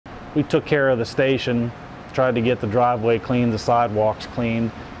we took care of the station, tried to get the driveway cleaned, the sidewalks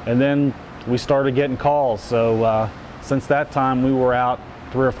cleaned, and then we started getting calls. So since that time, we were out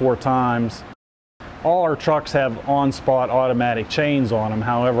 3 or 4 times. All our trucks have on-spot automatic chains on them.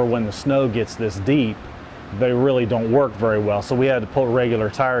 However, when the snow gets this deep, they really don't work very well. So we had to put regular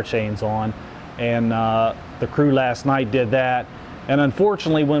tire chains on, and the crew last night did that. And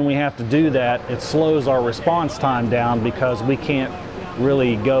unfortunately, when we have to do that, it slows our response time down because we can't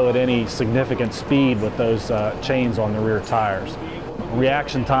really go at any significant speed with those chains on the rear tires.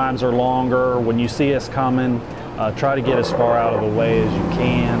 Reaction times are longer. When you see us coming, try to get as far out of the way as you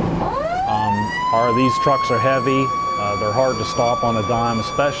can. These trucks are heavy. They're hard to stop on a dime,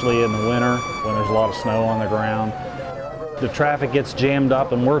 especially in the winter when there's a lot of snow on the ground. The traffic gets jammed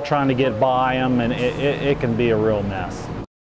up and we're trying to get by them, and it can be a real mess.